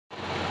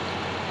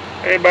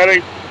Hey buddy,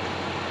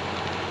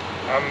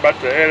 I'm about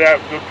to head out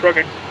and go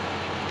trucking.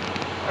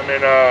 I'm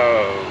in,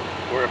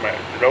 where am I?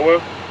 Genoa,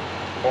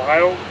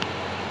 Ohio,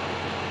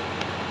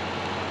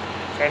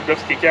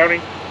 Sandusky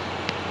County,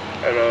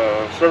 at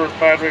a service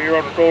plaza here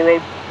on the toll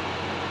road.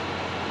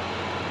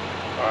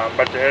 I'm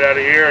about to head out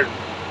of here and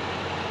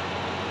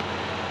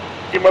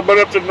get my butt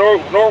up to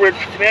Norwich,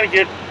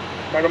 Connecticut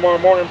by tomorrow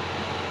morning.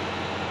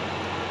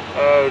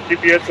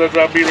 GPS says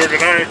I'll be there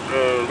tonight,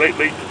 late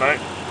tonight.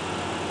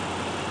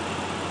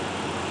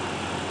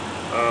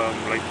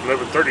 Like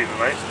 11:30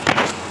 tonight.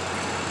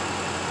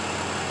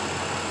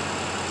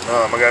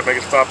 I gotta make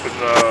a stop in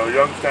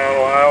Youngstown,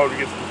 Ohio to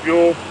get some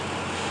fuel.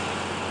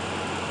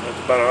 That's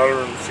about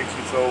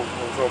 160 or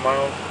so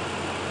miles.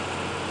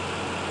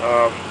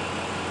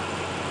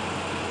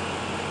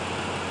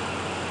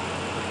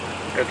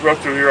 It's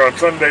rough through here on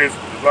Sundays.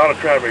 There's a lot of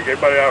traffic.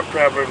 Everybody out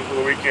traveling for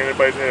the weekend.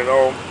 Everybody's headed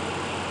home.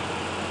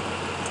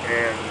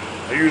 And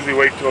I usually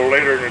wait till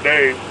later in the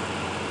day.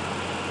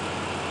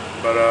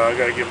 But I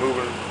gotta get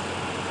moving.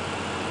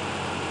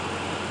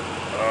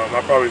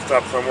 I'll probably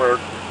stop somewhere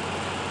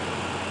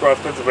across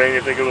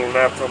Pennsylvania, take a little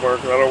nap somewhere,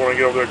 because I don't want to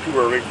get over there too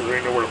early because there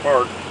ain't nowhere to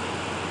park.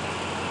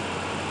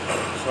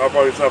 So I'll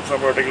probably stop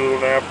somewhere, take a little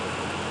nap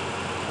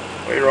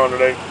later on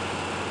today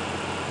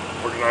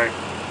or tonight.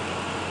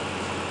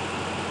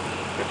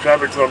 The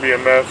traffic's going to be a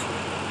mess.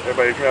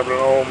 Everybody traveling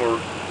home, or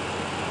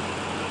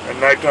at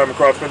nighttime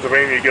across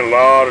Pennsylvania, you get a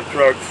lot of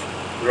trucks.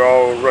 They're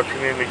all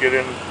rushing in to get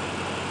in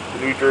the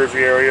New Jersey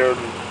area and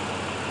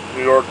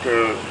New York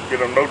to get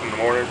them loaded in the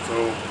morning.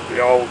 So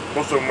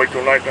most of them wait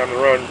till nighttime to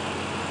run.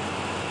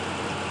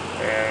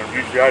 And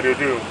usually I do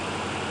too,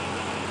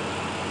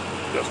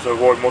 just to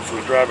avoid most of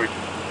the traffic.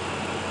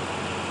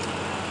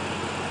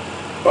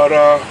 But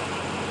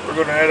we're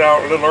going to head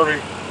out a little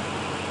early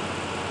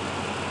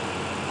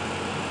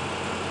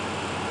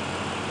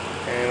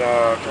and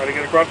try to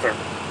get across there.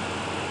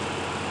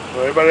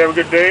 So everybody have a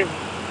good day.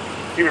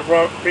 Keep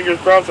your fingers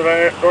crossed that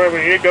I don't have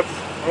any hiccups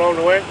along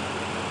the way.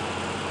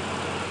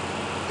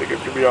 I think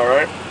it should be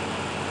alright.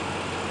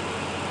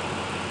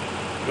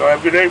 Y'all have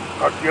a good day.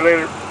 Talk to you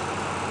later.